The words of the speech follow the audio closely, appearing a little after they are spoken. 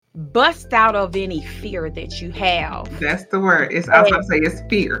bust out of any fear that you have. That's the word. I was about to say it's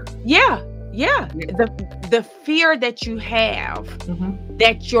fear. Yeah. The fear that you have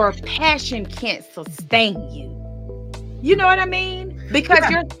that your passion can't sustain you. You know what I mean? Because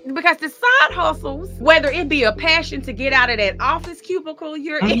because the side hustles, whether it be a passion to get out of that office cubicle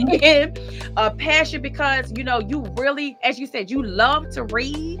you're in, a passion because you really, as you said, you love to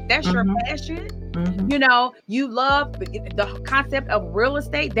read. That's your passion. You love the concept of real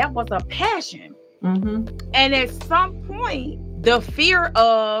estate. That was a passion. And at some point, the fear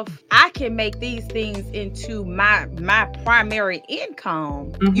of I can make these things into my primary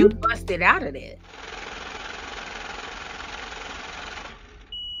income, you busted out of that.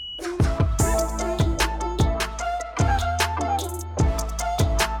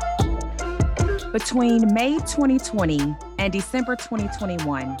 Between May 2020 and December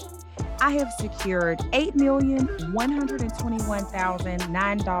 2021, I have secured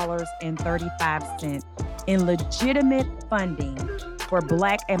 $8,121,009.35 in legitimate funding for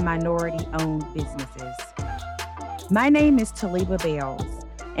Black and minority-owned businesses. My name is Taliba Bales,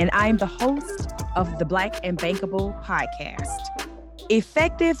 and I'm the host of the Black and Bankable podcast.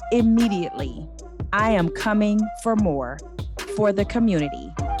 Effective immediately, I am coming for more for the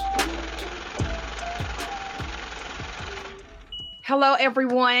community. Hello,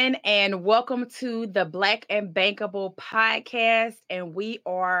 everyone, and welcome to the Black and Bankable podcast. And we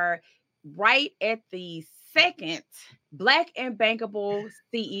are right at the second Black and Bankable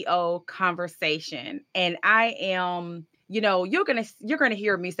CEO conversation. And I am, you're gonna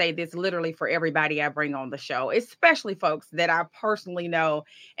hear me say this literally for everybody I bring on the show, especially folks that I personally know.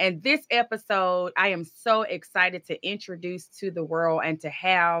 And this episode, I am so excited to introduce to the world and to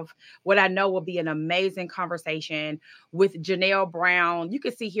have what I know will be an amazing conversation with Janelle Brown. You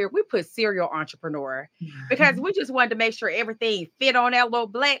can see here, we put serial entrepreneur because we just wanted to make sure everything fit on that little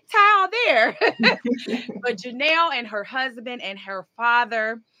black tile there. But Janelle and her husband and her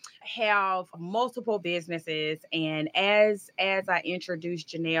father have multiple businesses. And as I introduce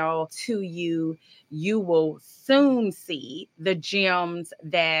Janelle to you, you will soon see the gems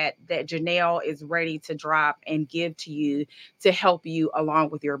that Janelle is ready to drop and give to you to help you along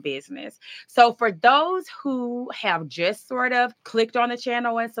with your business. So for those who have just sort of clicked on the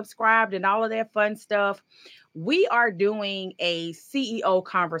channel and subscribed and all of that fun stuff, we are doing a CEO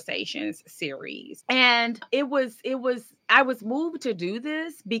Conversations series. And I was moved to do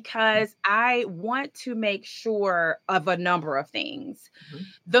this because I want to make sure of a number of things.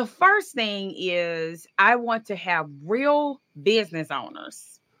 The first thing is I want to have real business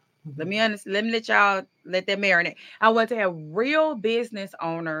owners. Let me let y'all let that marinate. I want to have real business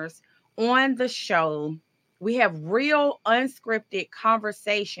owners on the show. We have real unscripted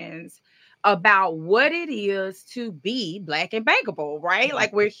conversations about what it is to be Black and Bankable, right?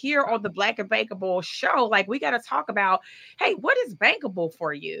 Like we're here on the Black and Bankable show. Like we got to talk about, hey, what is bankable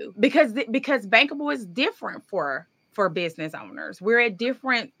for you? Because bankable is different for business owners. We're at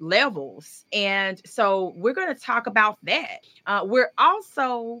different levels. And so we're going to talk about that. We're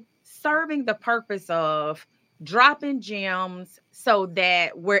also serving the purpose of dropping gems so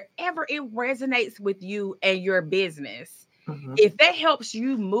that wherever it resonates with you and your business, if that helps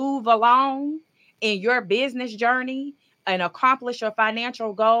you move along in your business journey and accomplish a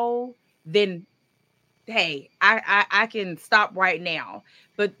financial goal, then hey, I can stop right now.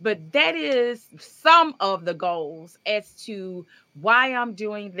 But that is some of the goals as to why I'm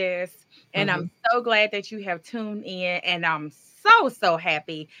doing this. And I'm so glad that you have tuned in. And I'm so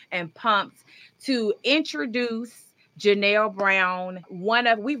happy and pumped to introduce Janelle Brown.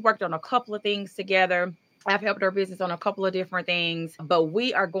 We've worked on a couple of things together. I've helped her business on a couple of different things, but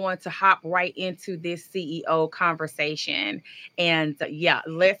we are going to hop right into this CEO conversation. And yeah,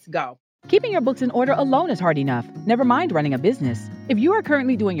 let's go. Keeping your books in order alone is hard enough, never mind running a business. If you are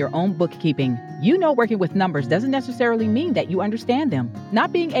currently doing your own bookkeeping, you know working with numbers doesn't necessarily mean that you understand them.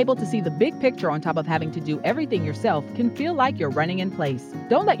 Not being able to see the big picture on top of having to do everything yourself can feel like you're running in place.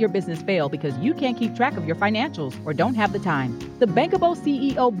 Don't let your business fail because you can't keep track of your financials or don't have the time. The Bankable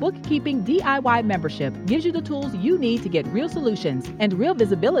CEO Bookkeeping DIY membership gives you the tools you need to get real solutions and real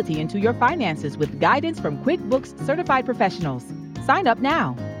visibility into your finances with guidance from QuickBooks certified professionals. Sign up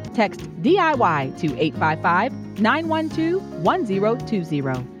now. Text DIY to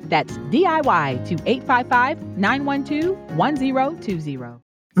 855-912-1020. That's DIY to 855-912-1020.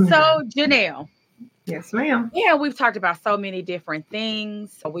 So, Janelle. Yes, ma'am. Yeah, we've talked about so many different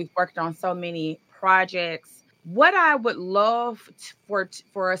things. We've worked on so many projects. What I would love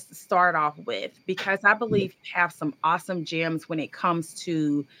for us to start off with, because I believe you have some awesome gems when it comes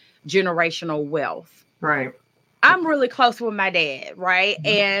to generational wealth. Right. I'm really close with my dad, right?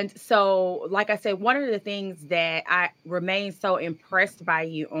 And so, like I said, one of the things that I remain so impressed by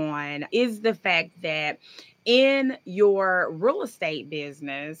you on is the fact that in your real estate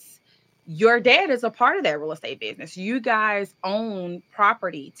business, your dad is a part of that real estate business. You guys own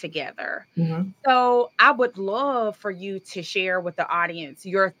property together. Mhm. So I would love for you to share with the audience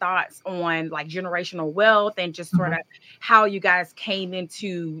your thoughts on like generational wealth and just sort Mhm. of how you guys came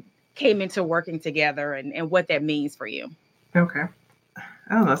into working together and what that means for you. Okay.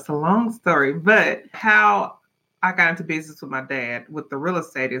 Oh, that's a long story, but how I got into business with my dad with the real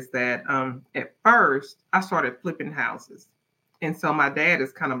estate is that at first I started flipping houses. And so my dad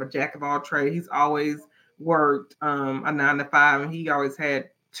is kind of a jack of all trades. He's always worked a 9 to 5, and he always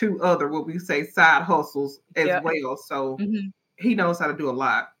had two other, what we say, side hustles as Yeah. well. So Hmm. he knows how to do a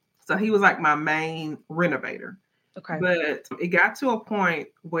lot. So he was like my main renovator. Okay. But it got to a point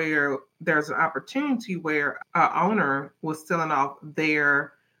where there's an opportunity where our owner was selling off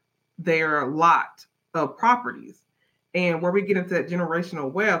their lot of properties. And where we get into that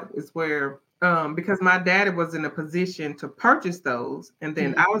generational wealth is where because my daddy was in a position to purchase those, and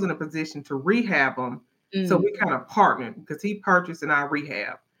then I was in a position to rehab them. So Mm. we kind of partnered because he purchased and I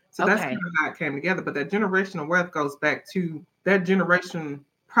rehab. So that's kind Okay. of how it came together. But that generational wealth goes back to that generation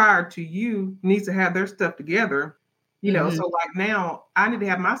prior to you needs to have their stuff together. Hmm. So like now I need to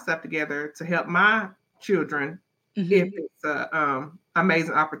have my stuff together to help my children if Hmm. it's a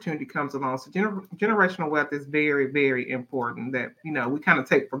amazing opportunity comes along. So generational wealth is very, very important that we kind of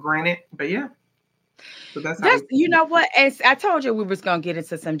take for granted. But yeah, so that's how That's, we. you know what, as I told you we was gonna get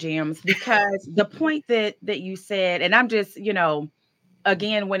into some gems because the point that you said, and I'm just,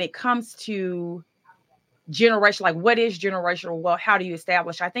 again, when it comes to generation, like what is generational wealth, how do you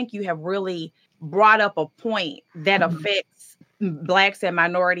establish? I think you have really brought up a point that Mhm, affects Blacks and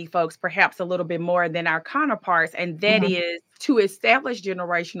minority folks perhaps a little bit more than our counterparts, and that mhm. is to establish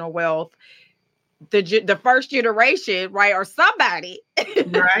generational wealth. The first generation, right, or somebody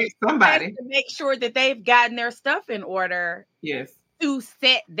Right, has somebody. to make sure that they've gotten their stuff in order Yes. to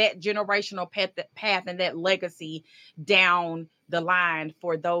set that generational path and that legacy down the line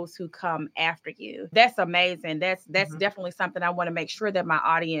for those who come after you. That's amazing. That's Mhm, definitely something I want to make sure that my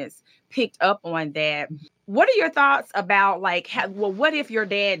audience picked up on that. mhm, What are your thoughts about like well, what if your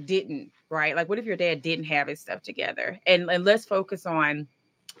dad didn't, right? Like what if your dad didn't have his stuff together? And let's focus on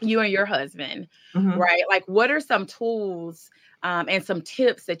you and your husband, mhm. right? Like what are some tools and some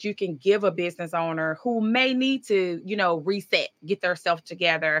tips that you can give a business owner who may need to, reset, get themselves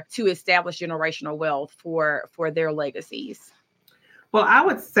together to establish generational wealth for their legacies. Well, I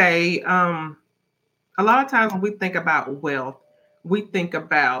would say a lot of times when we think about wealth, we think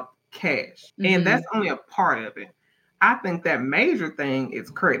about cash, and Hmm. that's only a part of it. I think that major thing is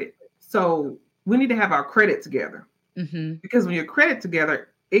credit. So we need to have our credit together. Hmm. Because when you're credit together,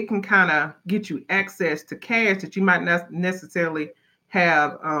 it can kind of get you access to cash that you might not necessarily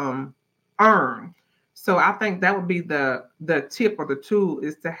have earned. So I think that would be the tip or the tool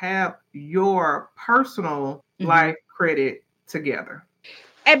is to have your personal Hmm. life credit together.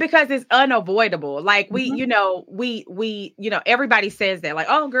 And because it's unavoidable, like we, Mhm, everybody says that, like,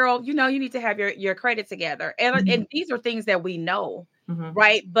 oh, girl, you need to have your credit together, mhm, and these are things that we know, mhm,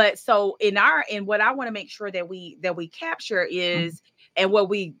 right? But so in what I want to make sure that we capture mhm, is, and what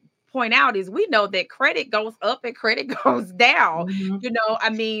we point out is, we know that credit goes up and credit goes down. mhm, I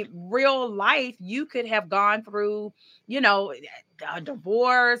mean, real life, you could have gone through, you know, a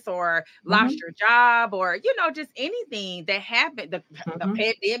divorce or lost mhm, your job or just anything that happened, the mhm,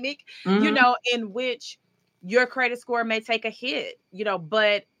 pandemic, mhm, in which your credit score may take a hit,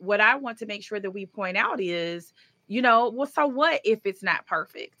 but what I want to make sure that we point out is, well, so what if it's not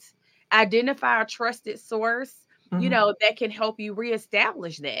perfect? Identify a trusted source, mhm, that can help you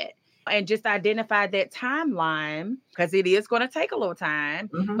reestablish that, and just identify that timeline, because it is going to take a little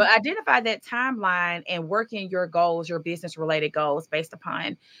time, but mhm, identify that timeline and work in your goals, your business related goals based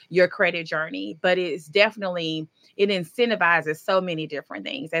upon your credit journey. But it incentivizes so many different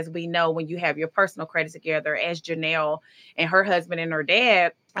things. As we know, when you have your personal credit together, as Janelle and her husband and her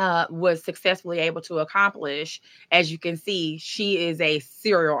dad was successfully able to accomplish, as you can see, she is a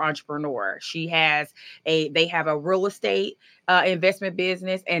serial entrepreneur. They have a real estate investment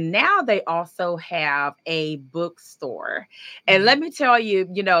business, and now they also have a bookstore. And mhm. let me tell you,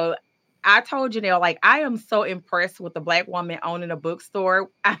 I told Janelle, like, I am so impressed with a Black woman owning a bookstore.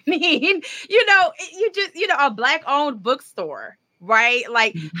 I mean, a Black owned bookstore, right?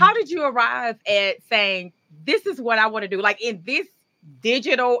 Like, how Mhm. did you arrive at saying, this is what I want to do? Like, in this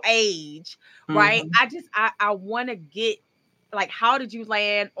digital age, right? Mhm. I want to get like how did you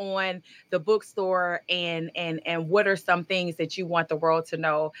land on the bookstore, and what are some things that you want the world to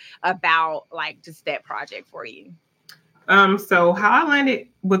know about like just that project for you? So how I landed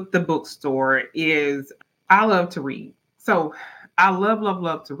with the bookstore is I love to read. So I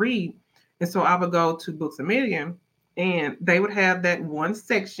love to read. And so I would go to Books a Million and they would have that one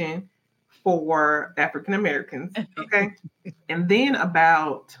section for African Americans. Okay. And then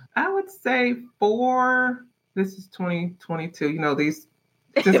about, I would say this is 2022, these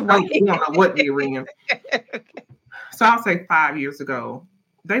just Right. we don't know what year we're in. So I'll say 5 years ago,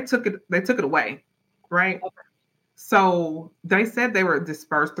 they took it away. Right. So they said they were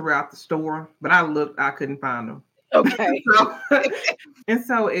dispersed throughout the store, but I looked, I couldn't find them. Okay. So, and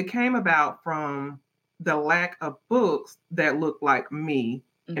so it came about from the lack of books that look like me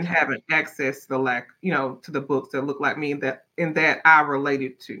and Okay. having access to the to the books that look like me that I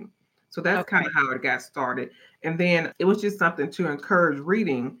related to. So that's kind Okay. of how it got started. And then it was just something to encourage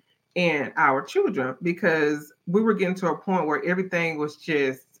reading in our children because we were getting to a point where everything was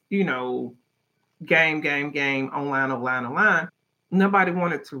just, game, online. Nobody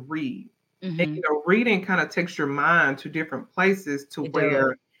wanted to read. And Hmm. reading kind of takes your mind to different places to It does.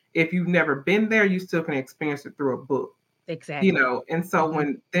 where if you've never been there, you still can experience it through a book. Exactly. And so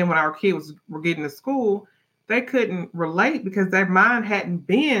Hmm. when our kids were getting to school, they couldn't relate because their mind hadn't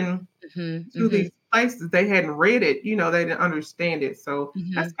been Hmm. to Hmm. these places. They hadn't read it, they didn't understand it. So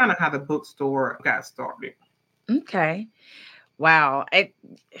that's Hmm. kind of how the bookstore got started. Okay. Wow.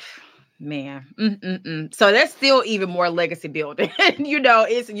 Man. So that's still even more legacy building.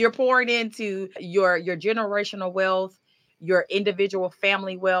 It's you're pouring into your generational wealth, your individual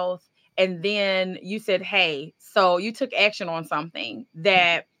family wealth, and then you said, "Hey," so you took action on something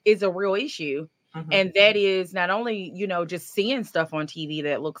that is a real issue. Mhm. And that is not only, just seeing stuff on TV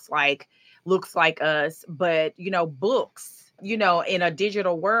that looks like us, but books, in a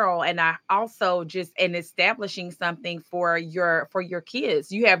digital world. And I also just in establishing something for your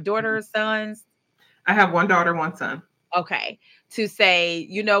kids. You have daughters, sons, I have one daughter, one son. okay, to say,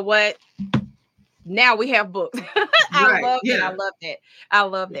 you know what? Now we have books. I Right. love that. I Yeah. love that. I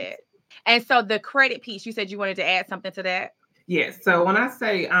love Yes. that. And so the credit piece, you said you wanted to add something to that. Yes. So when I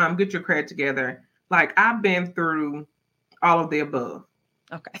say get your credit together, like I've been through all of the above.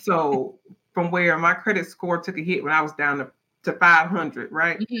 Okay. So from where my credit score took a hit when I was down to 500,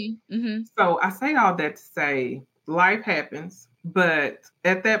 right? Hmm. Hmm. So I say all that to say life happens, but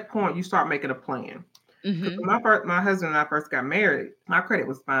at that point you start making a plan. Because Hmm. when my husband and I first got married, my credit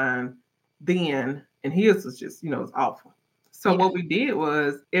was fine then, and his was just, it was awful. So Yeah. what we did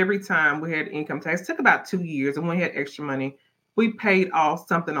was every time we had income tax, it took about 2 years, and when we had extra money, we paid off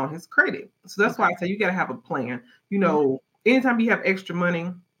something on his credit. So that's why Okay. I say you got to have a plan. Mhm. Anytime you have extra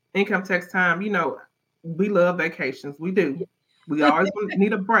money, income tax time, we love vacations. We do. We always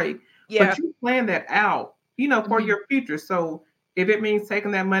need a break, Yeah. but you plan that out, for Mhm. your future. So if it means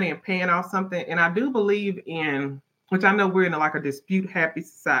taking that money and paying off something, and I do believe in, which I know we're in like a dispute happy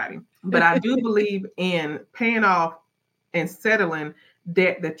society, but I do believe in paying off and settling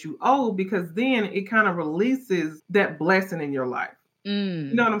debt that you owe because then it kind of releases that blessing in your life.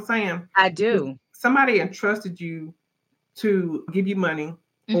 You know Mm, what I'm saying? I Because do. somebody entrusted you to give you money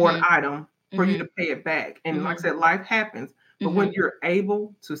or an Mhm. item for you Mhm. to pay it back. And like I Mhm. said, life happens. But when Mhm. you're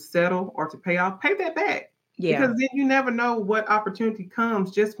able to settle or to pay off, pay that back. Because Yeah. then you never know what opportunity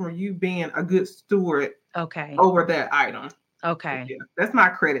comes just from you being a good steward Okay. over that item. Okay. Yeah, that's my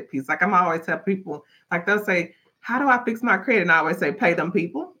credit piece. Like I'm always tell people, like they'll say, "How do I fix my credit?" And I always say, "Pay them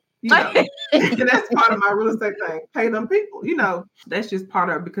people." And that's part of my real estate thing. Pay them people. That's just part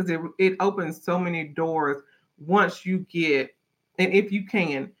of it because it opens so many doors once you get, and if you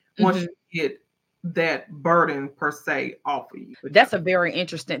can, once Mhm. you get that burden per se off of you. But yeah. That's a very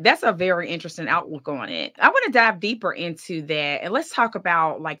interesting outlook on it. I want to dive deeper into that and let's talk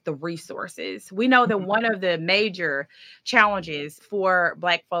about like the resources. We know that Mhm. one of the major challenges for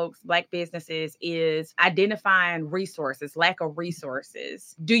Black folks, Black businesses is identifying resources, lack of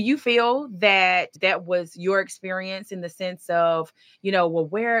resources. Do you feel that that was your experience in the sense of, well,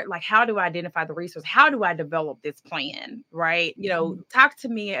 where, like, how do I identify the resource? How do I develop this plan? Right. Talk to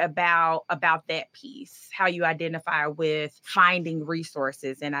me about that piece, how you identify with finding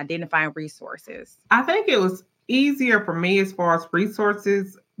resources and identifying resources. I think it was easier for me as far as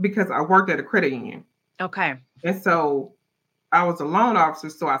resources because I worked at a credit union. Okay. And so I was a loan officer,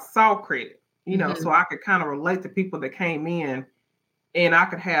 so I saw credit, Hmm. so I could kind of relate to people that came in and I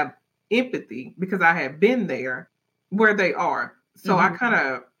could have empathy because I had been there where they are. So I Hmm. kind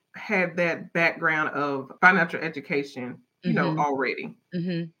of had that background of financial education, Hmm. already.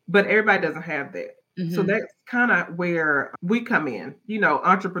 Hmm. But everybody doesn't have that. So that's kind of where we come in.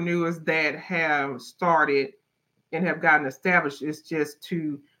 Entrepreneurs that have started and have gotten established is just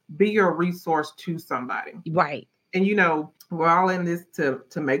to be a resource to somebody. Right. And we're all in this to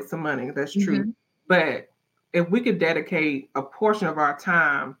make some money. That's true. But if we could dedicate a portion of our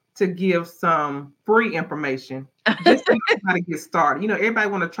time to give some free information, just to know how to get started. Everybody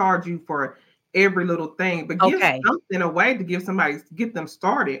want to charge you for every little thing, but give something away to get them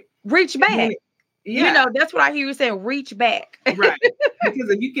started. Reach back. That's what I hear you saying. Reach back. Right. Because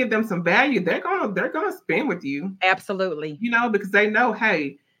if you give them some value, they're gonna spend with you. Absolutely. Because they know,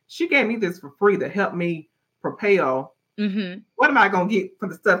 hey, she gave me this for free to help me propel. What am I gonna get for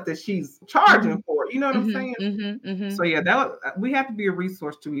the stuff that she's charging for? You know what I'm saying? So we have to be a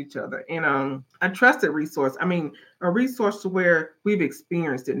resource to each other, and a trusted resource. I mean, a resource to where we've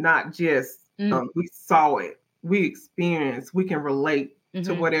experienced it, not just we saw it. We experienced. We can relate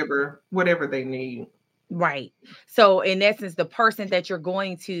to whatever they need. Right. So in essence, the person that you're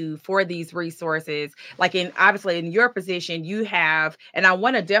going to for these resources, like obviously in your position, you have, and I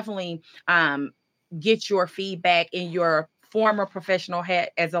want to definitely get your feedback in your former professional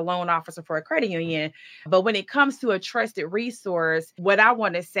hat as a loan officer for a credit union. But when it comes to a trusted resource, what I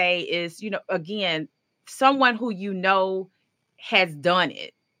want to say is, again, someone who has done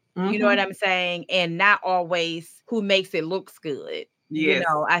it. You know what I'm saying? And not always who makes it looks good. Yes.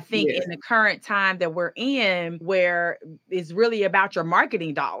 I think in the current time that we're in, where it's really about your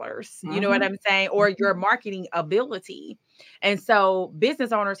marketing dollars, you know what I'm saying? Or your marketing ability. And so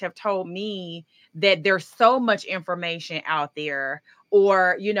business owners have told me that there's so much information out there,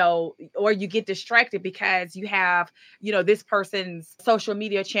 or you get distracted because you have, this person's social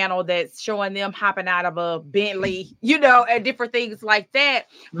media channel that's showing them hopping out of a Bentley, and different things like that.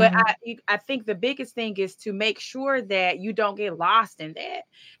 But I think the biggest thing is to make sure that you don't get lost in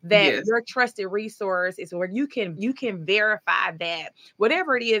that your trusted resource is where you can verify that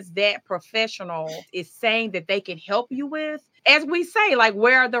whatever it is that professional is saying that they can help you with, as we say, like,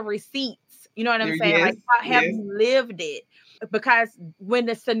 where are the receipts? You know what I'm saying? Like, how have you lived it? Because when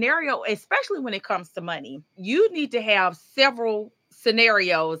the scenario, especially when it comes to money, you need to have several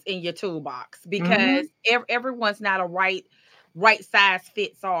scenarios in your toolbox, because everyone's not a right size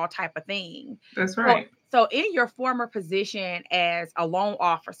fits all type of thing. That's right. So in your former position as a loan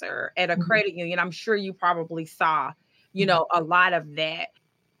officer at a credit union, I'm sure you probably saw, a lot of that.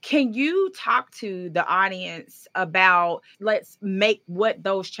 Can you talk to the audience about, let's make what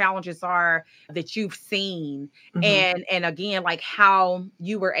those challenges are that you've seen, and again, like how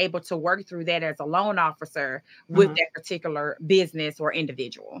you were able to work through that as a loan officer with that particular business or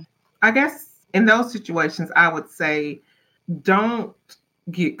individual? I guess in those situations, I would say, don't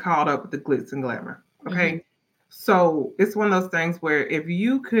get caught up with the glitz and glamour. Okay. So it's one of those things where if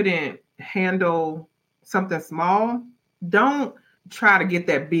you couldn't handle something small, don't try to get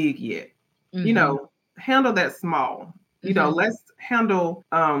that big yet. Handle that small. Let's handle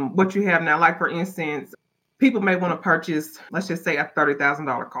what you have now. Like, for instance, people may want to purchase, let's just say, a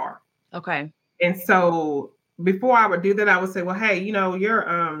 $30,000 car. Okay. And so before I would do that, I would say, well, hey,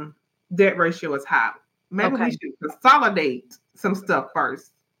 your debt ratio is high. Maybe we should consolidate some stuff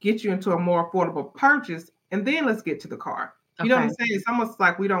first, get you into a more affordable purchase, and then let's get to the car. You know what I'm saying? It's almost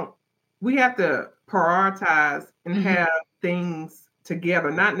like we have to prioritize and have things together.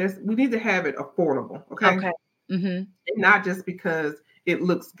 We need to have it affordable. Okay. And not just because it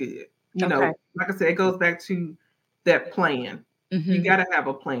looks good. Like I said, it goes back to that plan. You got to have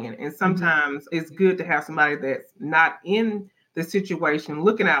a plan. And sometimes it's good to have somebody that's not in the situation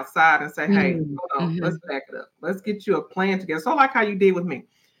looking outside and say, hey, hold on, let's back it up. Let's get you a plan together. So like how you did with me.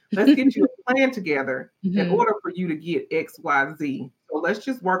 Let's get you a plan together in order for you to get X, Y, Z. So let's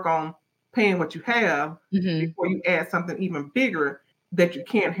just work on paying what you have before you add something even bigger that you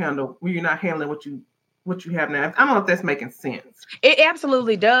can't handle when you're not handling what you have now. I don't know if that's making sense. It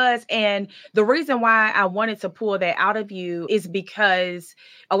absolutely does. And the reason why I wanted to pull that out of you is because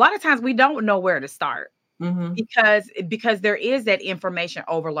a lot of times we don't know where to start, because there is that information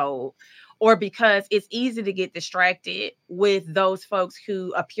overload, or because it's easy to get distracted with those folks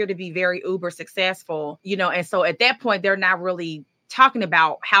who appear to be very uber successful, and so at that point, they're not really talking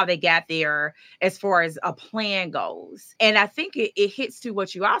about how they got there as far as a plan goes. And I think it hits to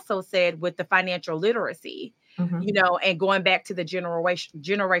what you also said with the financial literacy, and going back to the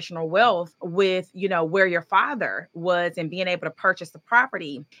generational wealth with, where your father was and being able to purchase the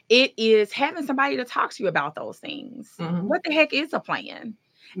property. It is having somebody to talk to you about those things. What the heck is a plan?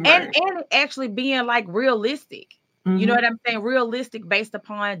 Right. And actually being like realistic. You know what I'm saying? Realistic based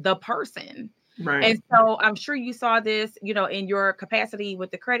upon the person. Right. And so I'm sure you saw this, in your capacity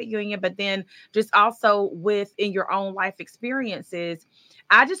with the credit union, but then just also in your own life experiences.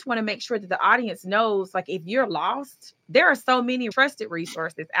 I just want to make sure that the audience knows, like, if you're lost, there are so many trusted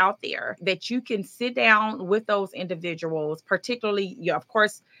resources out there that you can sit down with those individuals, particularly, of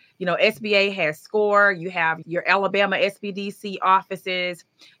course, SBA has SCORE, you have your Alabama SBDC offices,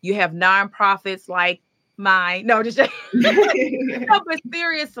 you have nonprofits like mine. No, just no, but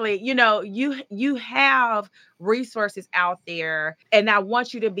seriously, you have resources out there, and I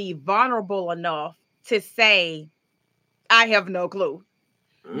want you to be vulnerable enough to say, I have no clue.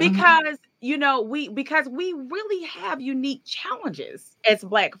 Because, because we really have unique challenges as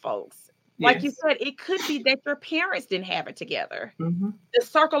Black folks. Like you Yes. said, it could be that your parents didn't have it together. Mhm. The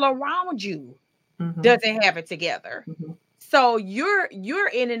circle around you Mhm. doesn't have it together. Mhm. So you're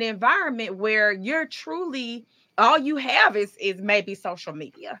in an environment where you're truly, all you have is maybe social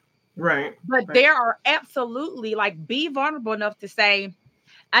media. Right. But Right. there are absolutely, like, be vulnerable enough to say,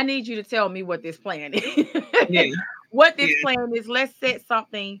 I need you to tell me what this plan is. Yeah. What this Yeah. plan is. Let's set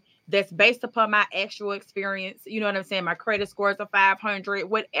something that's based upon my actual experience. You know what I'm saying? My credit scores are 500,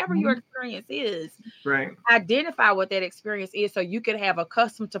 whatever your Mhm. experience is. Right. Identify what that experience is so you can have a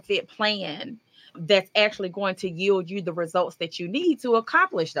custom to fit plan that's actually going to yield you the results that you need to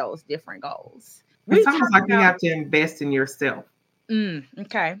accomplish those different goals. We It's talk almost like you about, have to invest in yourself.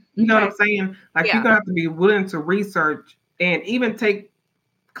 okay. You know what Okay. I'm saying? Like, you're Yeah. gonna have to be willing to research and even take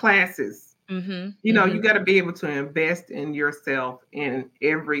classes. Mm-hmm. You got to be able to invest in yourself in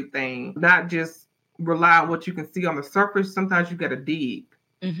everything, not just rely on what you can see on the surface. Sometimes you got to dig,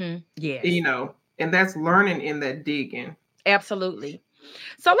 Mm-hmm. Yes. And that's learning in that digging. Absolutely.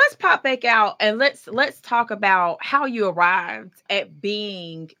 So let's pop back out and let's talk about how you arrived at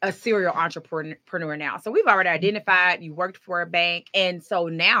being a serial entrepreneur now. So we've already identified you worked for a bank, and so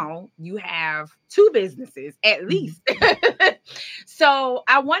now you have two businesses at least. So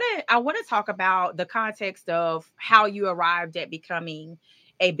I want to talk about the context of how you arrived at becoming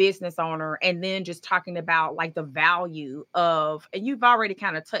a business owner, and then just talking about, like, the value of, and you've already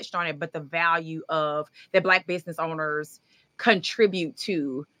kind of touched on it, but the value of that Black business owners contribute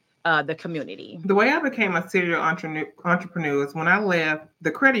to the community. The way I became a serial entrepreneur is when I left the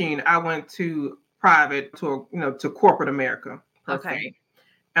credit union, I went to private, to corporate America per se, Okay.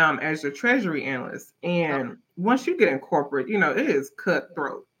 as a treasury analyst. And once you get in corporate, it is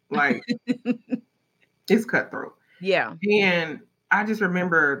cutthroat. Like, it's cutthroat. Yeah. And I just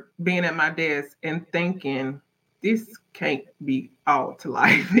remember being at my desk and thinking, this can't be all to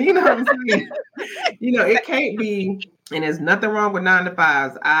life. You know what I'm saying? It can't be. And there's nothing wrong with 9 to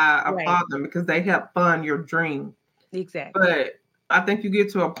 5s. I Right. applaud them because they help fund your dream. Exactly. But I think you get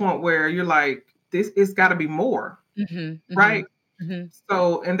to a point where you're like, it's got to be more, Mm-hmm. right? Mm-hmm.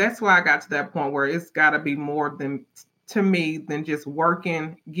 So, and that's why I got to that point where it's got to be more to me than just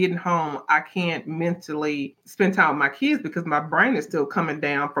working, getting home. I can't mentally spend time with my kids because my brain is still coming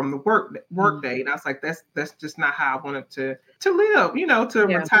down from the work day. And I was like, that's just not how I wanted to live, to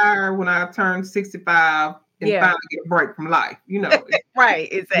retire when I turn 65 and finally get a break from life,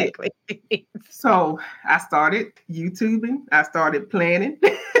 Right, exactly. So I started YouTubing. I started planning.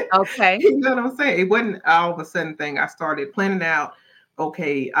 Okay. You know what I'm saying? It wasn't all of a sudden thing. I started planning out,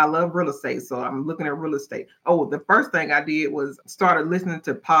 okay, I love real estate, so I'm looking at real estate. Oh, the first thing I did was started listening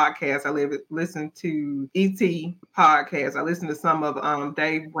to podcasts. I listened to ET podcasts. I listened to some of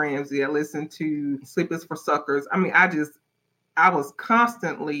Dave Ramsey. I listened to Sleepers for Suckers. I mean, I was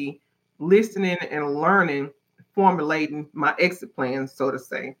constantly listening and learning, formulating my exit plan, so to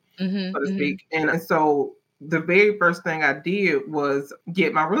say, so to speak. And so the very first thing I did was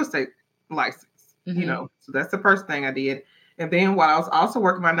get my real estate license. So that's the first thing I did. And then while I was also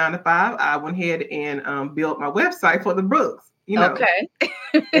working my 9 to 5, I went ahead and built my website for the books. Okay.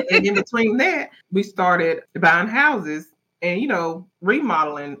 And in between that, we started buying houses and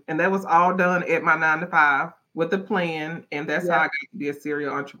remodeling, and that was all done at my 9 to 5 with a plan. And that's how I got to be a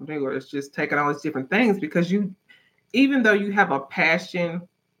serial entrepreneur. It's just taking all these different things because even though you have a passion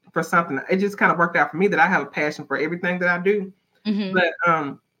for something, it just kind of worked out for me that I have a passion for everything that I do.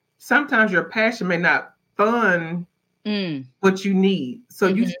 But sometimes your passion may not fund what you need. So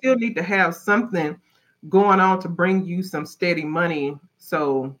you still need to have something going on to bring you some steady money.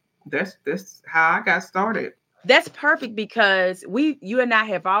 So that's how I got started. That's perfect because you and I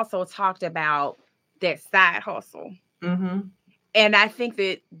have also talked about that side hustle. And I think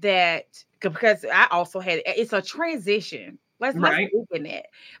that because I also it's a transition. Let's look in that,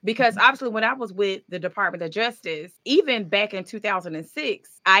 because obviously when I was with the Department of Justice, even back in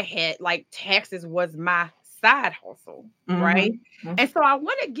 2006, I had, like, taxes was my side hustle, right? And so I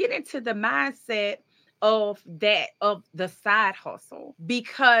want to get into the mindset of the side hustle,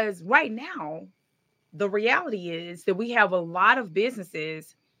 because right now the reality is that we have a lot of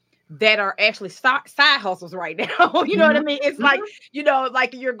businesses that are actually side hustles right now. You know what I mean? It's like,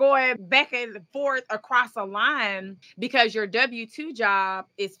 like you're going back and forth across a line because your W-2 job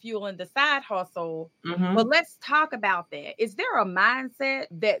is fueling the side hustle. But let's talk about that. Is there a mindset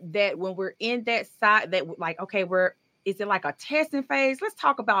that when we're in that side, that like, okay, is it like a testing phase? Let's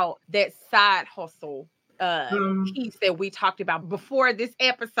talk about that side hustle piece that we talked about before this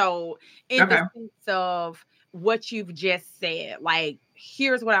episode, in the sense of what you've just said. Like,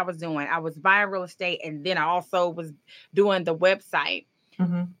 here's what I was doing. I was buying real estate, and then I also was doing the website.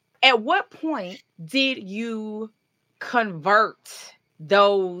 At what point did you convert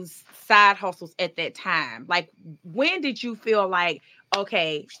those side hustles at that time? Like, when did you feel like,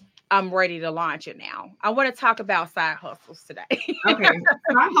 okay, I'm ready to launch it now? I want to talk about side hustles today. Okay.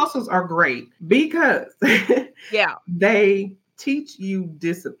 Side hustles are great because they teach you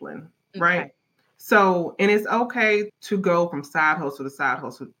discipline, right? So, and it's okay to go from side hustle to side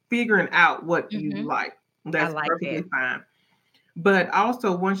hustle, figuring out what you like. That's perfectly fine. But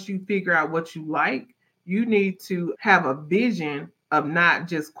also, once you figure out what you like, you need to have a vision of not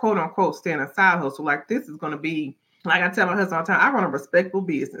just quote unquote staying a side hustle. Like, this is going to be, like I tell my husband all the time, I run a respectable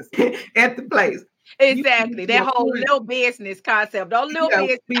business at the place. Exactly. That whole little business concept. Don't little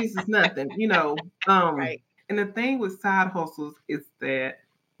business is nothing, Right. And the thing with side hustles is that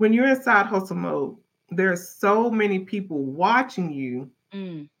when you're in side hustle mode, there's so many people watching you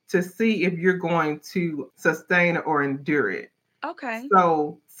to see if you're going to sustain it or endure it. Okay.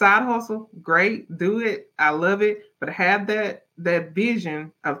 So side hustle, great, do it. I love it, but have that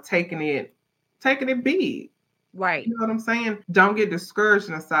vision of taking it big. Right. You know what I'm saying? Don't get discouraged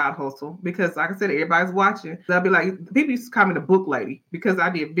in a side hustle because, like I said, everybody's watching. They'll be like, people used to call me the book lady because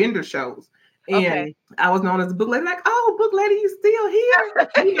I did vendor shows. And I was known as a book lady, like, oh, book lady, you still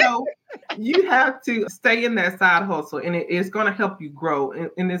here? You have to stay in that side hustle, and it's going to help you grow.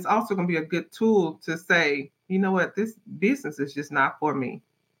 And it's also going to be a good tool to say, you know what, this business is just not for me.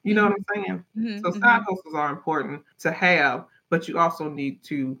 You know what I'm saying? So side hustles are important to have, but you also need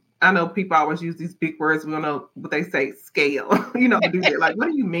to, I know people always use these big words. We don't know what they say, scale, to do that. Like, what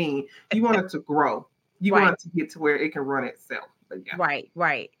do you mean? You want it to grow. You want it to get to where it can run itself.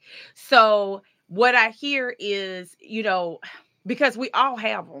 Right. So what I hear is, because we all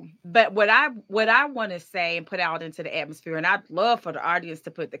have them, but what I want to say and put out into the atmosphere, and I'd love for the audience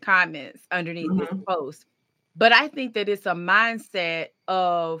to put the comments underneath this post, but I think that it's a mindset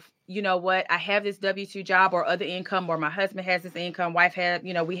of, you know what, I have this W-2 job or other income, or my husband has this income, wife has,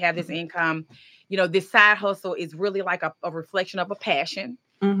 we have this income, this side hustle is really like a reflection of a passion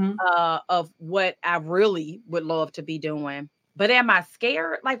of what I really would love to be doing. But am I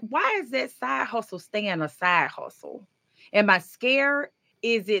scared? Like, why is that side hustle staying a side hustle? Am I scared?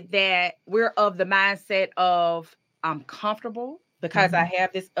 Is it that we're of the mindset of I'm comfortable because I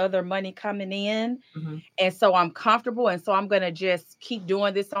have this other money coming in? And so I'm comfortable. And so I'm going to just keep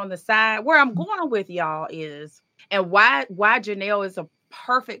doing this on the side. Where I'm going with y'all is, and why Janelle is a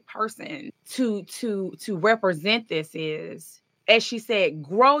perfect person to represent this is, as she said,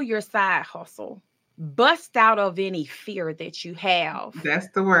 grow your side hustle. Bust out of any fear that you have. That's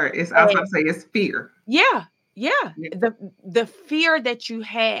the word. I was about to say it's fear. Yeah. The fear that you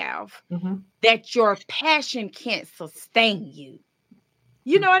have that your passion can't sustain you.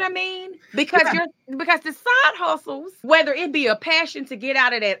 You know what I mean? Because because the side hustles, whether it be a passion to get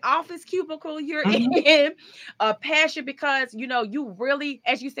out of that office cubicle you're in, a passion because you really,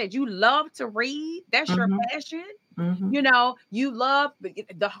 as you said, you love to read. That's your passion. You love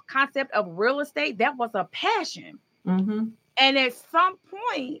the concept of real estate. That was a passion. And at some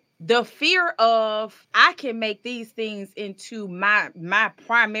point, the fear of I can make these things into my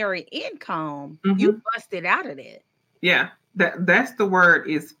primary income, you busted out of that. Yeah, that's the word,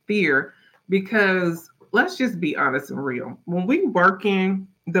 is fear. Because let's just be honest and real. When we working,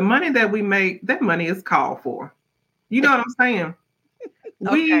 the money that we make, that money is called for. You know what I'm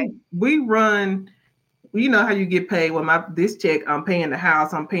saying? We run. You know how you get paid? Well, this check, I'm paying the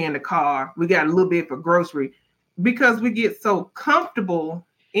house, I'm paying the car. We got a little bit for grocery because we get so comfortable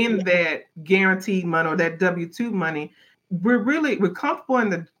in that guaranteed money or that W-2 money. We're comfortable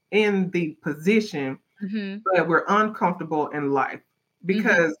in the position, but we're uncomfortable in life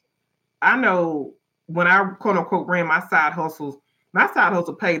because I know when I quote unquote ran my side hustles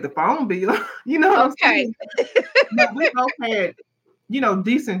paid the phone bill. You know what I'm saying? But we both had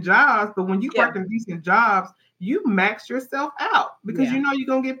decent jobs, but when you work in decent jobs, you max yourself out because you're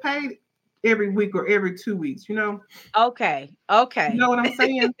going to get paid every week or every 2 weeks, Okay. You know what I'm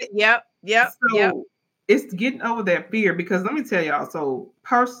saying? Yep. So it's getting over that fear, because let me tell y'all, so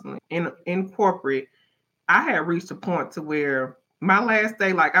personally in corporate, I had reached a point to where my last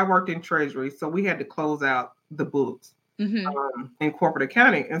day, like I worked in treasury, so we had to close out the books in corporate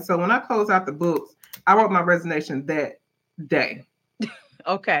accounting. And so when I closed out the books, I wrote my resignation that day.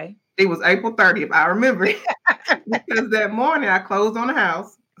 Okay. It was April 30th. I remember it because that morning I closed on the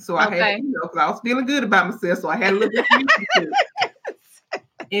house. So I had, because I was feeling good about myself. So I had a little bit of music too.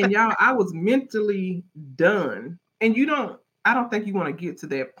 And y'all, I was mentally done. And I don't think you want to get to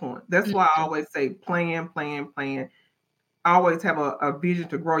that point. That's why I always say plan. Always have a vision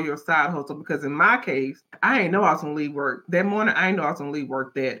to grow your side hustle, because in my case, I didn't know I was gonna leave work that morning. I didn't know I was gonna leave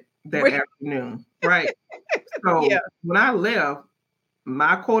work that afternoon. Right. So when I left,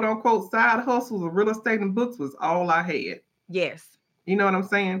 my quote unquote side hustle of real estate and books was all I had. Yes. You know what I'm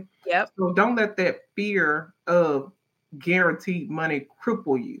saying? Yep. So don't let that fear of guaranteed money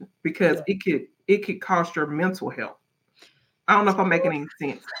cripple you, because it could cost your mental health. I don't know if I'm making any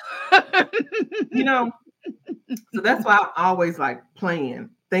sense. So that's why I always like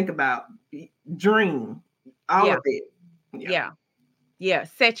plan, think about, dream, all of it. Yeah.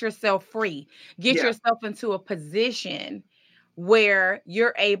 Set yourself free. Get yourself into a position where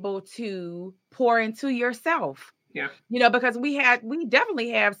you're able to pour into yourself. Yeah. Because we definitely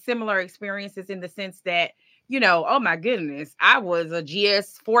have similar experiences in the sense that, oh my goodness, I was a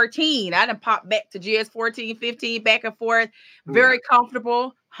GS14. I done popped back to GS14, 15, back and forth, very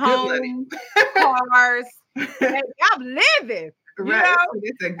comfortable, home, cars. I'm living. Right.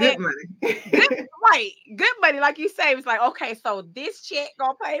 It's a good money. Good money. Like you say, it's like, okay, so this check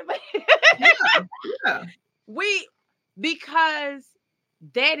gonna pay me. Yeah. Because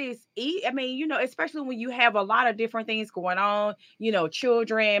that is, I mean, especially when you have a lot of different things going on,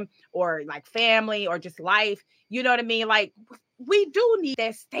 children or like family or just life, you know what I mean? Like, we do need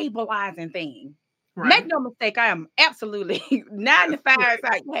that stabilizing thing. Right. Make no mistake, I am absolutely 9 to 5. It's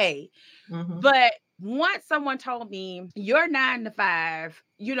like, hey, but once someone told me your 9 to 5,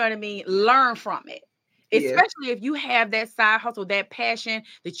 you know what I mean? Learn from it. Especially if you have that side hustle, that passion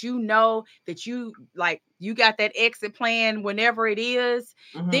that that you got that exit plan whenever it is,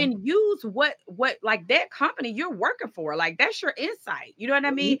 then use what like that company you're working for. Like, that's your insight. You know what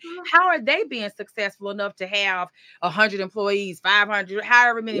I mean? How are they being successful enough to have 100 employees, 500,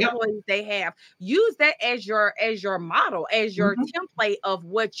 however many employees they have? Use that as your model, as your template of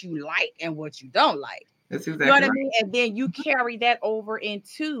what you like and what you don't like. That's exactly you know what I mean? And then you carry that over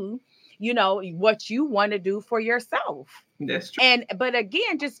into what you want to do for yourself. That's true. But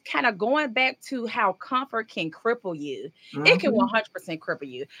again, just kind of going back to how comfort can cripple you. It can 100% cripple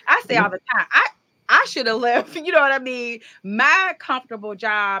you. I say all the time, I should have left, you know what I mean, my comfortable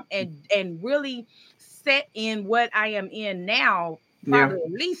job and really set in what I am in now, probably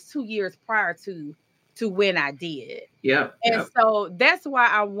at least 2 years prior to when I did. And so that's why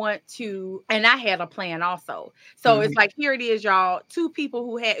I want to, and I had a plan also. So it's like, here it is, y'all. 2 people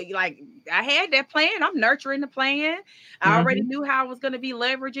who had, like, I had that plan. I'm nurturing the plan. I already knew how I was going to be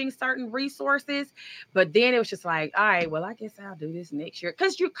leveraging certain resources. But then it was just like, all right, well, I guess I'll do this next year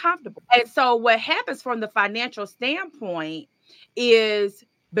because you're comfortable. And so what happens from the financial standpoint is,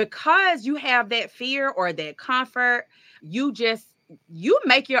 because you have that fear or that comfort, you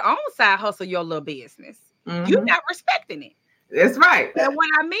make your own side hustle your little business. You're not respecting it. That's right. And what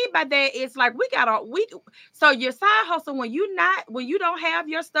I mean by that is, like, so your side hustle, when you don't have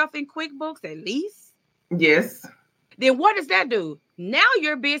your stuff in QuickBooks at least. Yes. Then what does that do? Now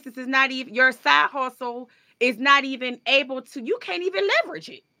your business is not even, your side hustle is not even able to, you can't even leverage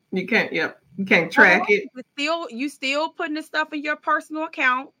it. You can't, you can't track it. You still putting the stuff in your personal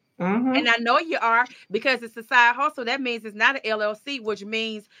account. And I know you are, because it's a side hustle. That means it's not an LLC, which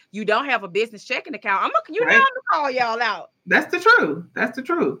means you don't have a business checking account. I'm gonna call y'all out. That's the truth. That's the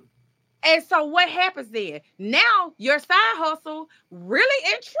truth. And so what happens then? Now your side hustle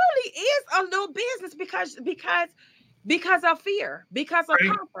really and truly is a little business because of fear, because of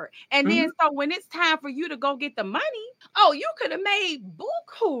comfort. And then so when it's time for you to go get the money, you could have made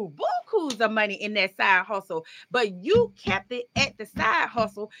bukus of money in that side hustle, but you kept it at the side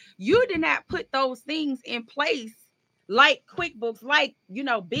hustle. You did not put those things in place like QuickBooks, like,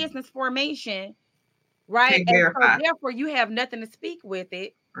 business formation, right? And so therefore you have nothing to speak with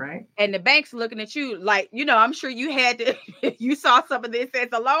it. Right. And the bank's looking at you like, I'm sure you had to, you saw some of this as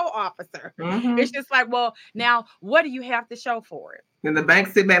a loan officer. It's just like, well, now what do you have to show for it? And the bank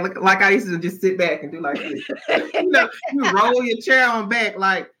sit back, like I used to just sit back and do like this. You roll your chair on back,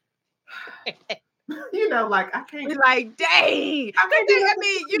 like, Like I can't. Be like, dang. I can't do I nothing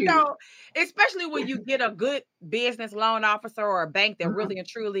mean, for you. especially when you get a good business loan officer or a bank that really and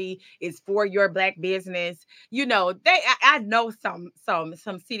truly is for your Black business, I know some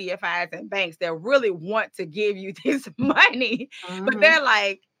CDFIs and banks that really want to give you this money, but they're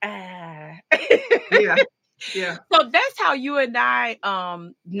like, ah. Yeah. Yeah. So that's how you and I,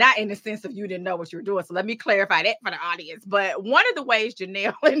 not in the sense of you didn't know what you were doing. So let me clarify that for the audience. But one of the ways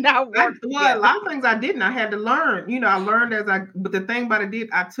Janelle and I worked a lot of things I didn't. I had to learn. I learned but the thing about it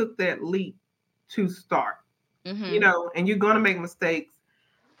I took that leap to start. And you're going to make mistakes.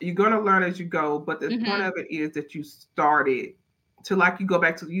 You're going to learn as you go. But the point of it is that you started to, like, you go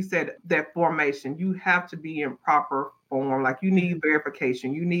back to, you said that formation. You have to be in proper form. Like, you need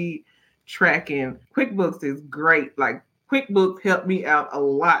verification. You need tracking. QuickBooks is great. Like, QuickBooks helped me out a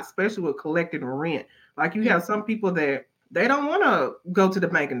lot, especially with collecting rent. Like, you have some people that they don't want to go to the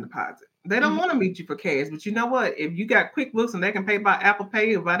bank and deposit. They don't want to meet you for cash. But you know what? If you got QuickBooks and they can pay by Apple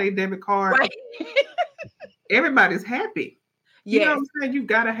Pay or by their debit card, right. everybody's happy. Yes. You know what I'm saying? You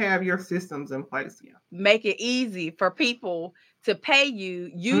got to have your systems in place. Yeah. Make it easy for people to pay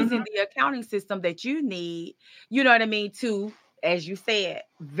you using the accounting system that you need, you know what I mean, to, as you said,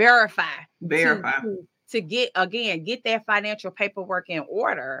 verify. To get that financial paperwork in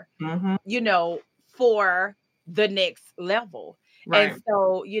order, for the next level. Right. And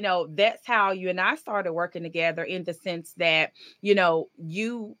so, that's how you and I started working together, in the sense that,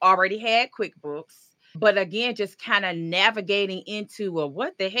 you already had QuickBooks, but again, just kind of navigating into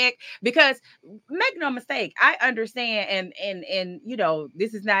what the heck, because make no mistake, I understand, and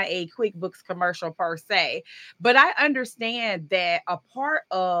this is not a QuickBooks commercial per se, but I understand that a part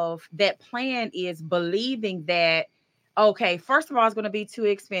of that plan is believing that, okay, first of all, it's going to be too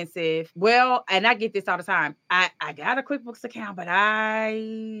expensive. Well, and I get this all the time. I got a QuickBooks account, but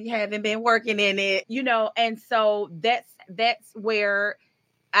I haven't been working in it, and so that's where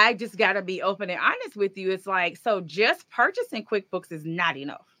I just got to be open and honest with you. It's like, so just purchasing QuickBooks is not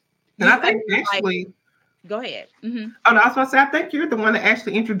enough. And I think actually, go ahead. Mm-hmm. Oh, no, I was going to say, I think you're the one that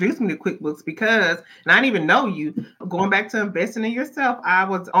actually introduced me to QuickBooks, because, and I didn't even know you, going back to investing in yourself. I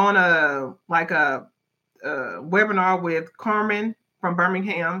was on a webinar with Carmen from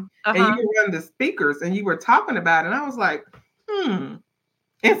Birmingham, and you were one of the speakers, and you were talking about it, and I was like,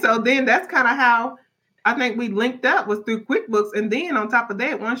 And so then that's kind of how I think we linked up, was through QuickBooks. And then on top of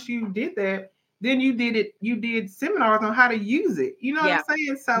that, once you did that, then you did seminars on how to use it. You know what I'm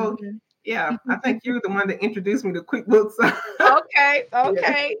saying? So yeah, I think you're the one that introduced me to QuickBooks.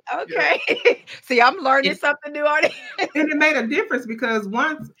 Okay. Yeah. See, I'm learning something new on it. And it made a difference, because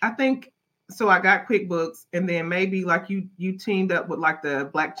once, I think, so I got QuickBooks, and then maybe like you teamed up with like the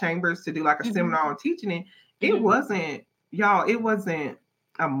Black Chambers to do like a seminar on teaching it. It wasn't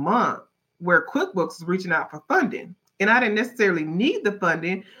a month where QuickBooks was reaching out for funding. And I didn't necessarily need the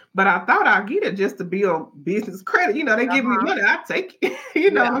funding, but I thought I'd get it just to build business credit. They give me money, I take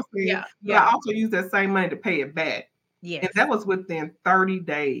it. What I'm saying? Yeah. But I also use that same money to pay it back. Yes. And that was within 30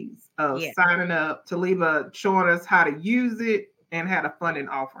 days of signing up to showing us how to use it and had a funding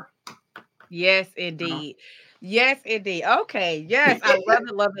offer. Yes, indeed. Yes, indeed. Okay. Yes. I love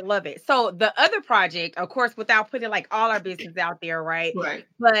it, love it, love it. So the other project, of course, without putting like all our business out there, right? Right.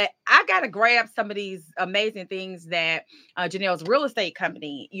 But I got to grab some of these amazing things that Janelle's real estate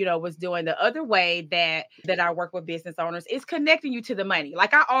company, was doing. The other way that I work with business owners is connecting you to the money.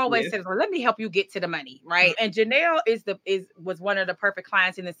 Like I always said, well, let me help you get to the money, right? And Janelle was one of the perfect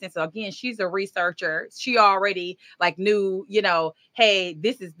clients, in the sense of, again, she's a researcher. She already like knew, hey,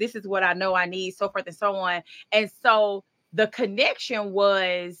 this is what I know I need, so forth and so on. And so the connection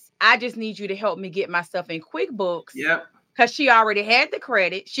was, I just need you to help me get my stuff in QuickBooks. Yep. Because she already had the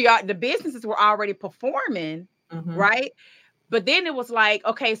credit. The businesses were already performing, right? But then it was like,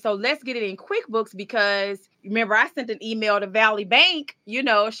 okay, so let's get it in QuickBooks, because remember, I sent an email to Valley Bank,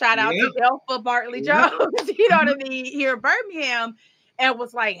 shout out to Delpha Bartley Jones, you know what I mean, here in Birmingham, and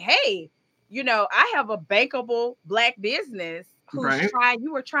was like, hey, I have a bankable Black business who's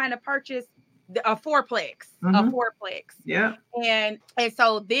you were trying to purchase a fourplex. Yeah. And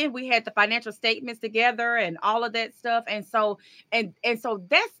so then we had the financial statements together and all of that stuff. And so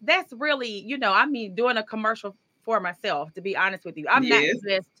that's really, doing a commercial for myself, to be honest with you. I'm not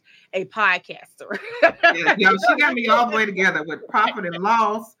just a podcaster. She got me all the way together with profit and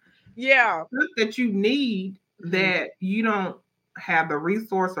loss. Yeah. That you need that you don't have the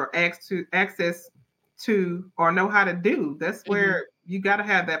resource or access to or know how to do. That's where you got to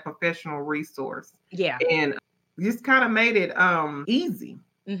have that professional resource. Yeah. And just kind of made it easy.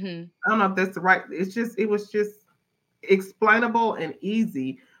 I don't know if that's the right. It was just explainable and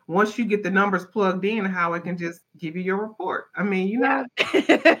easy once you get the numbers plugged in, how it can just give you your report. I mean, Yeah. Right.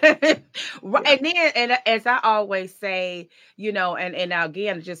 yeah. And then, and as I always say, and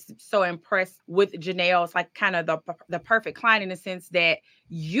again, just so impressed with Janelle's like kind of the perfect client in the sense that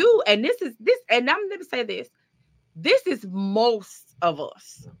and let me say this is most of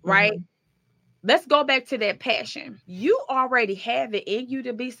us, right? Mhm. Let's go back to that passion. You already have it in you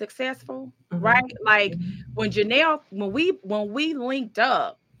to be successful, right? Mhm. Like Mhm. when we linked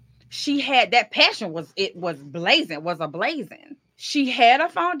up, she had that passion was ablazing. She had a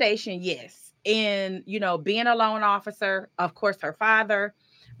foundation, yes, in being a loan officer, of course, her father.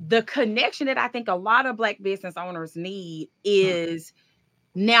 The connection that I think a lot of Black business owners need is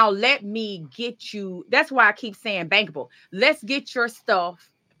now let me get you. That's why I keep saying bankable. Let's get your stuff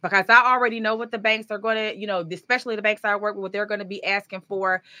because I already know what the banks are going to, especially the banks I work with, what they're going to be asking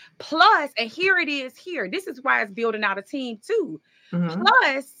for. Plus, and here it is here. This is why it's building out a team too. Mhm.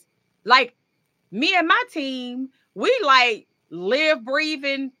 Plus, like me and my team, we like live,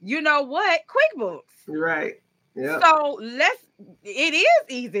 breathing, you know what, QuickBooks. Right. Yep. So it is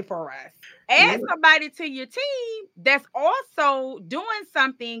easy for us. Add Yep. somebody to your team that's also doing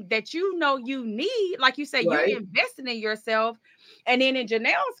something that you need. Like you said, you're Right. investing in yourself. And then in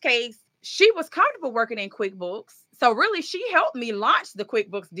Janelle's case, she was comfortable working in QuickBooks. So really, she helped me launch the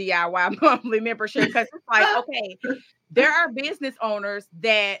QuickBooks DIY monthly membership because it's like, okay, there are business owners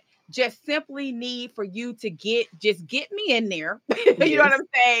that just simply need for you to get me in there. You know what Yes. I'm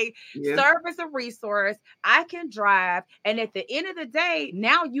saying? Yes. Serve as a resource. I can drive. And at the end of the day,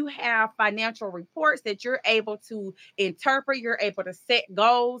 now you have financial reports that you're able to interpret. You're able to set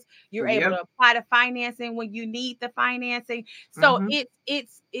goals. You're able Yep. to apply the financing when you need the financing. So Mhm.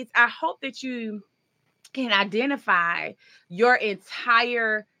 it's I hope that you can identify your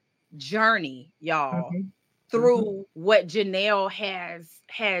entire journey, y'all, Mhm. Mhm. through what Janelle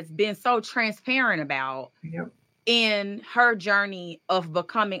has been so transparent about Yep. in her journey of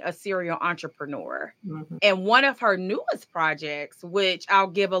becoming a serial entrepreneur. Mhm. And one of her newest projects, which I'll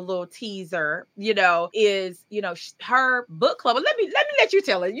give a little teaser, is her book club. But let me let you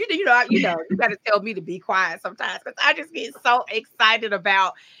tell it. You got to tell me to be quiet sometimes because I just get so excited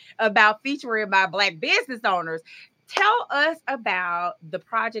about featuring my Black business owners. Tell us about the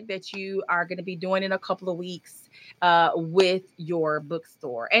project that you are going to be doing in a couple of weeks with your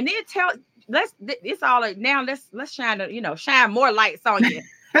bookstore, and then it's all like now let's shine more lights on you.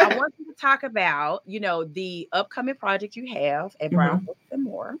 I want you to talk about the upcoming project you have at Brown Mhm. Books and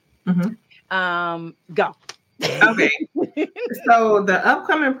More. Mhm. Go. Okay. So the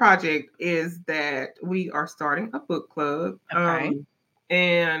upcoming project is that we are starting a book club. Okay.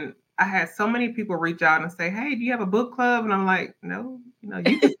 And I had so many people reach out and say, "Hey, do you have a book club?" And I'm like, "No,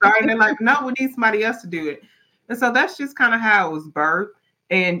 you can start." And they're like, "No, we need somebody else to do it." And so that's just kind of how it was birthed.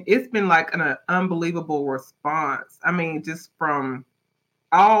 And it's been like an unbelievable response. I mean, just from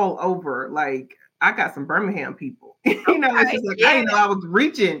all over. Like I got some Birmingham people. It's Okay. just like I Yeah. didn't know I was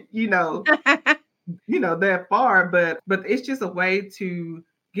reaching, that far, but it's just a way to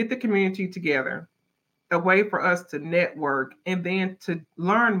get the community together, a way for us to network and then to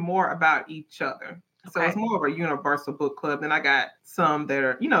learn more about each other. So it's Okay. more of a universal book club. And I got some that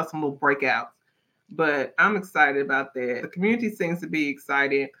are, some little breakouts. But I'm excited about that. The community seems to be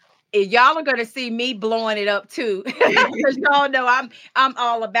excited. And y'all are gonna see me blowing it up too, because y'all know I'm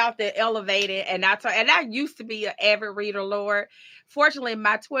all about the elevated. And I used to be an avid reader, Lord. Fortunately,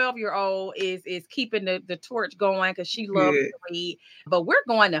 my 12-year-old is keeping the torch going because she loves Good. to read. But we're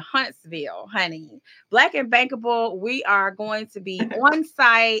going to Huntsville, honey. Black and Bankable. We are going to be on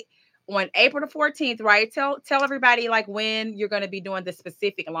site on April the 14th, right? Tell everybody like when you're going to be doing the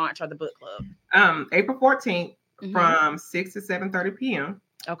specific launch of the book club. April 14th Mhm. from 6 to 7:30 p.m.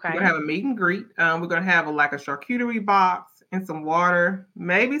 We're Okay. gonna have a meet and greet. We're gonna have like a charcuterie box and some water,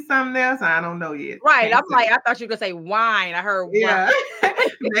 maybe something else. I don't know yet. Right. Can't I'm like, say. I thought you were gonna say wine. I heard wine. Yeah,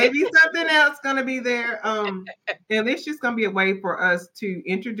 maybe something else gonna be there. And it's just gonna be a way for us to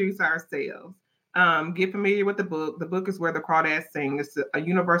introduce ourselves, get familiar with the book. The book is Where the Crawdads Sing. It's a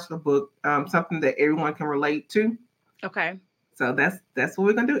universal book, something that everyone can relate to. Okay. So that's what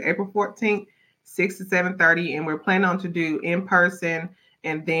we're gonna do. April 14th, 6 to 7:30, and we're planning on to do in person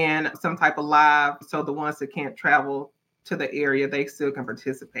and then some type of live. So the ones that can't travel to the area, they still can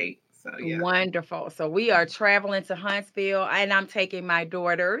participate. So yeah. Wonderful. So we are traveling to Huntsville, and I'm taking my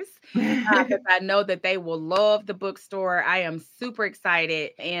daughters because I know that they will love the bookstore. I am super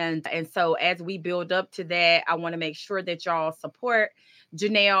excited, and so as we build up to that, I want to make sure that y'all support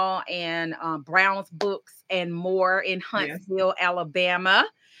Janelle and Brown's Books and More in Yes. Huntsville, Alabama,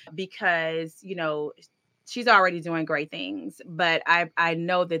 because she's already doing great things, but I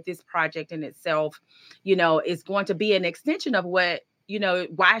know that this project in itself, you know, is going to be an extension of what, you know,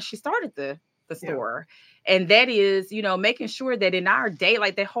 why she started the store. And that is, you know, making sure that in our day,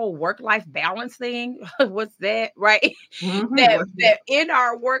 like that whole work-life balance thing, what's that, right? That in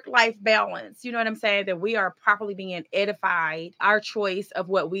our work-life balance, you know what I'm saying, that we are properly being edified, our choice of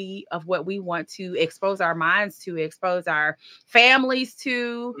what we want to expose our minds to, expose our families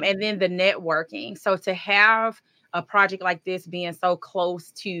to, and then the networking. So to have a project like this being so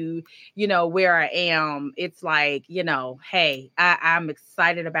close to, you know, where I am, it's like, you know, hey, I'm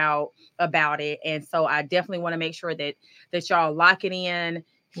excited about it. And so I definitely want to make sure that y'all lock it in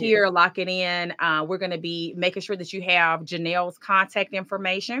here, lock it in. We're going to be making sure that you have Janelle's contact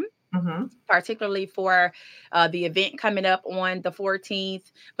information. Particularly for the event coming up on the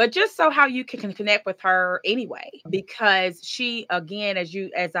 14th, but just so how you can connect with her anyway, because she, again,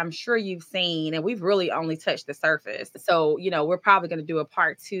 as I'm sure you've seen, and we've really only touched the surface. So, you know, we're probably going to do a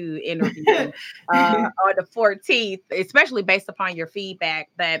part 2 interview on the 14th, especially based upon your feedback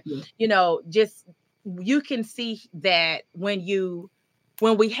that, you know, just you can see that when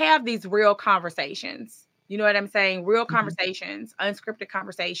we have these real conversations, you know what I'm saying? Real conversations, unscripted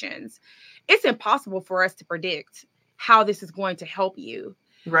conversations. It's impossible for us to predict how this is going to help you.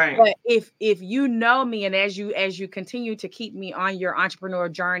 Right. But if you know me, and as you continue to keep me on your entrepreneur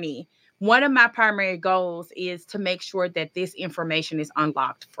journey, one of my primary goals is to make sure that this information is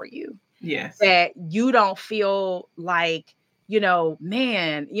unlocked for you. Yes. That you don't feel like, you know,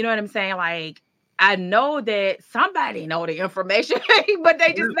 man, you know what I'm saying? Like, I know that somebody know the information, but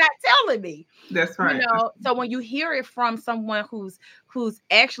they just not telling me. That's right. You know, so when you hear it from someone who's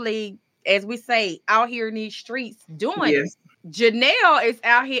actually, as we say, out here in these streets doing it. Janelle is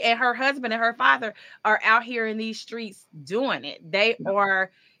out here, and her husband and her father are out here in these streets doing it. They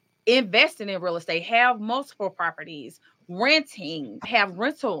are investing in real estate, have multiple properties, renting, have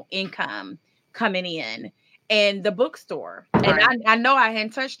rental income coming in. And the bookstore. Right. And I know I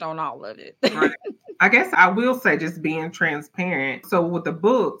hadn't touched on all of it. Right. I guess I will say, just being transparent. So with the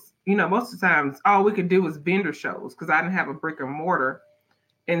books, you know, most of the times all we could do was vendor shows because I didn't have a brick and mortar.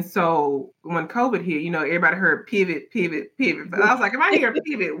 And so when COVID hit, you know, everybody heard pivot. But I was like, if I hear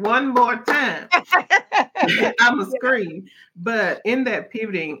pivot one more time, I'm going to scream. But in that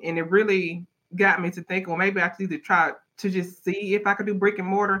pivoting, and it really got me to think, well, maybe I could either try to just see if I could do brick and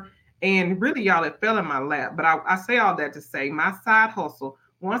mortar. And really, y'all, it fell in my lap. But I say all that to say my side hustle,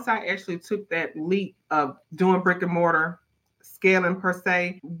 once I actually took that leap of doing brick and mortar, scaling per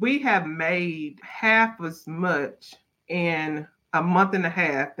se, we have made half as much in a month and a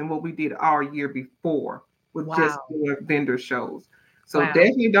half than what we did all year before with just doing vendor shows. So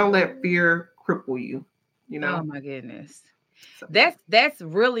definitely don't let fear cripple you, you know? Oh my goodness. That's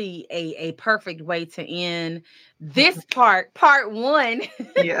really a perfect way to end this part 1 of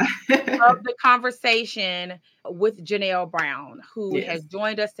the conversation with Janelle Brown, who has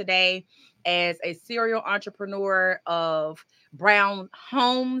joined us today as a serial entrepreneur of Brown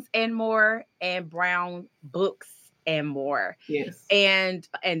Homes and More and Brown Books and More. Yes. And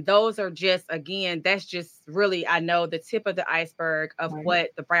those are just, again, that's just really, I know, the tip of the iceberg of what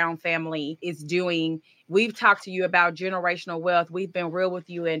the Brown family is doing. We've talked to you about generational wealth. We've been real with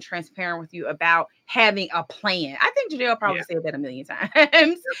you and transparent with you about having a plan. I think Janelle probably said that a million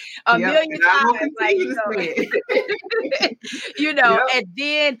times. Million times. Like, you know, and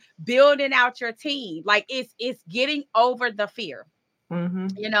then building out your team. Like it's getting over the fear.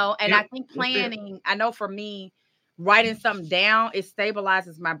 You know, and I think planning, I know for me, writing something down, it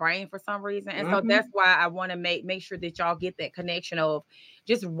stabilizes my brain for some reason. And so that's why I want to make sure that y'all get that connection of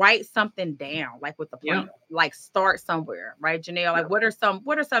just write something down, like with the plan, like start somewhere, right, Janelle? Like what are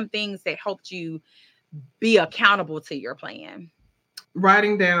some things that helped you be accountable to your plan?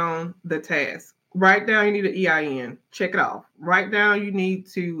 Writing down the task. Write down you need an EIN. Check it off. Write down you need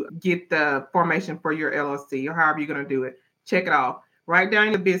to get the formation for your LLC or however you're going to do it. Check it off. Write down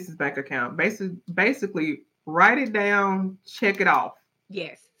your business bank account. Basically, write it down, check it off.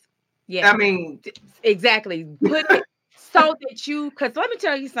 Yes. I mean, exactly. Put it so that because let me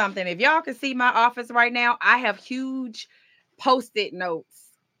tell you something. If y'all can see my office right now, I have huge Post-it notes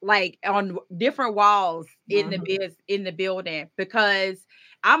like on different walls in the building because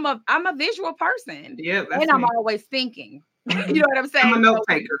I'm a visual person. Yeah, and I'm always thinking. You know what I'm saying? I'm a note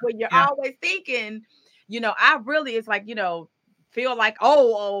taker. When you're always thinking, you know, I really, it's like, you know, feel like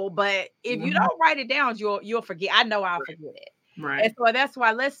but if you don't write it down, you'll forget. I know I'll forget it. Right. And so that's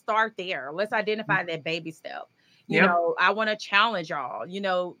why let's start there. Let's identify that baby step. You know, I want to challenge y'all, you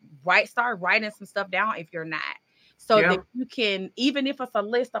know, start writing some stuff down if you're not. so that you can, even if it's a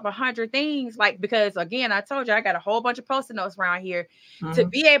list of 100 things, like, because again, I told you, I got a whole bunch of Post-it notes around here to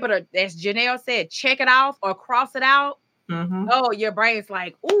be able to, as Janelle said, check it off or cross it out. Oh, your brain's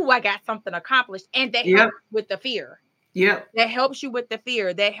like, ooh, I got something accomplished. And that helps with the fear. That helps you with the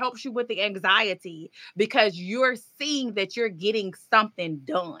fear. That helps you with the anxiety, because you're seeing that you're getting something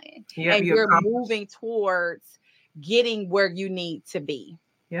done and you're moving towards getting where you need to be.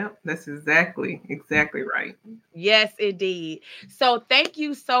 Yep, that's exactly right. Yes, indeed. So thank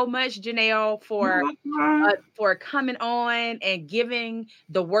you so much, Janelle, for coming on and giving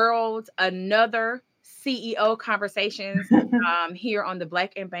the world another CEO Conversations here on the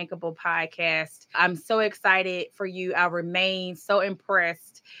Black and Bankable podcast. I'm so excited for you. I remain so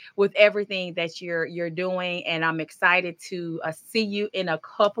impressed with everything that you're doing, and I'm excited to see you in a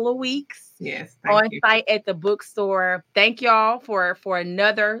couple of weeks. Yes, on site at the bookstore. Thank y'all for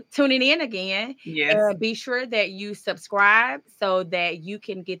another tuning in again. Yes. And be sure that you subscribe so that you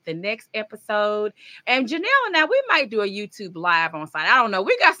can get the next episode. And Janelle and I, we might do a YouTube live on site. I don't know.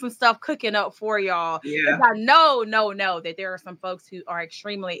 We got some stuff cooking up for y'all. Yeah. I know that there are some folks who are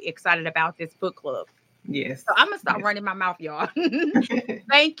extremely excited about this book club. Yes. So I'm going to stop running my mouth, y'all.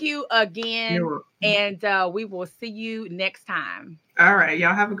 Thank you again. And we will see you next time. All right.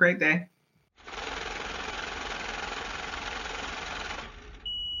 Y'all have a great day.